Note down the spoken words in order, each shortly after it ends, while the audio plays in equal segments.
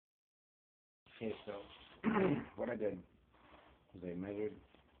Okay, so what I did was I measured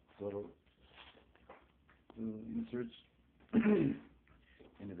the little inserts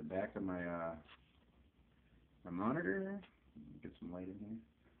into the back of my my monitor. Get some light in here.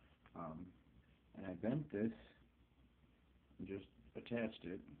 And I bent this and just attached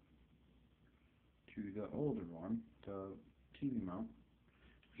it to the older one, the TV mount,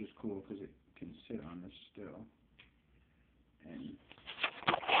 which is cool because it can sit on this still, and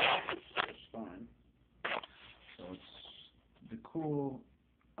it's fine. So it's the cool,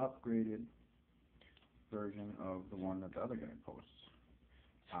 upgraded version of the one that the other guy posts.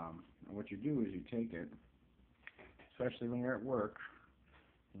 And what you do is you take it, especially when you're at work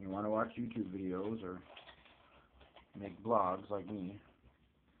and you want to watch YouTube videos or make blogs like me,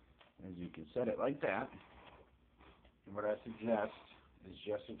 is you can set it like that. And what I suggest is,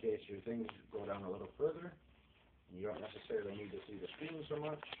 just in case your things go down a little further and you don't necessarily need to see the screen so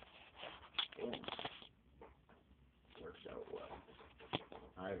much, boom, works out well.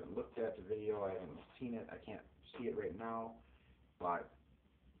 I haven't looked at the video, I haven't seen it, I can't see it right now, but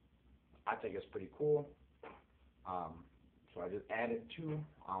I think it's pretty cool. So I just added to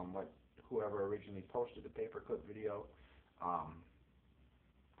what whoever originally posted the paperclip video.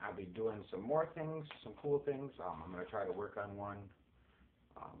 I'll be doing some more things, some cool things. I'm going to try to work on one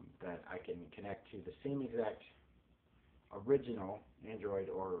that I can connect to the same exact original Android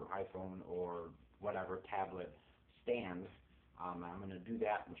or iPhone or whatever tablet stand. I'm going to do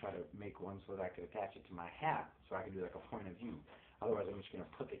that and try to make one so that I can attach it to my hat so I can do like a point of view. Otherwise, I'm just going to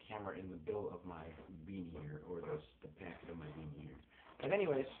put the camera in the bill of my beanie here, or the packet of my beanie here. But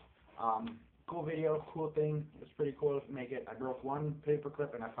anyways, cool video, cool thing. It's pretty cool to make it. I broke one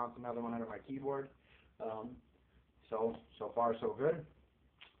paperclip and I found another one under my keyboard. So far so good.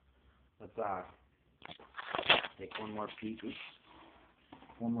 Let's take one more peek.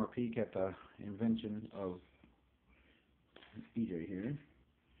 One more peek at the invention of DJ here.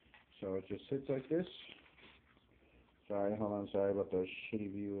 So it just sits like this. Sorry, hold on, sorry about the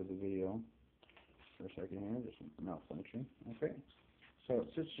shitty view of the video for a second here, just malfunction. Okay, so it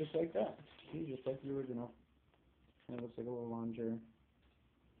sits just like that. See, just like the original. Kind of looks like a little lawn chair.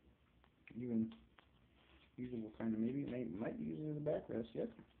 Even usable kind of, maybe, might use it as a backrest, yep.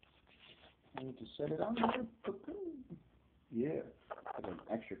 I need to set it on there. Yeah, like an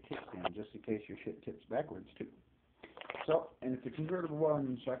extra kickstand just in case your shit tips backwards too. So, and it's a convertible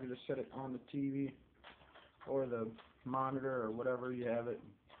one, so I can just set it on the TV or the monitor or whatever you have it.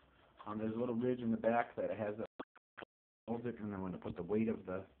 There's a little ridge in the back that it has that holds it, and then when I put the weight of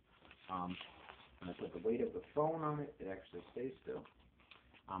the phone on it, it actually stays still.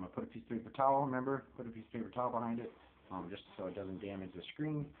 I put a piece of paper towel, remember, put a piece of paper towel behind it, just so it doesn't damage the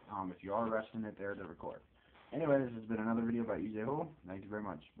screen, if you are resting it there to record. Anyways, this has been another video by EJ Ho. Thank you very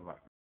much. Bye-bye.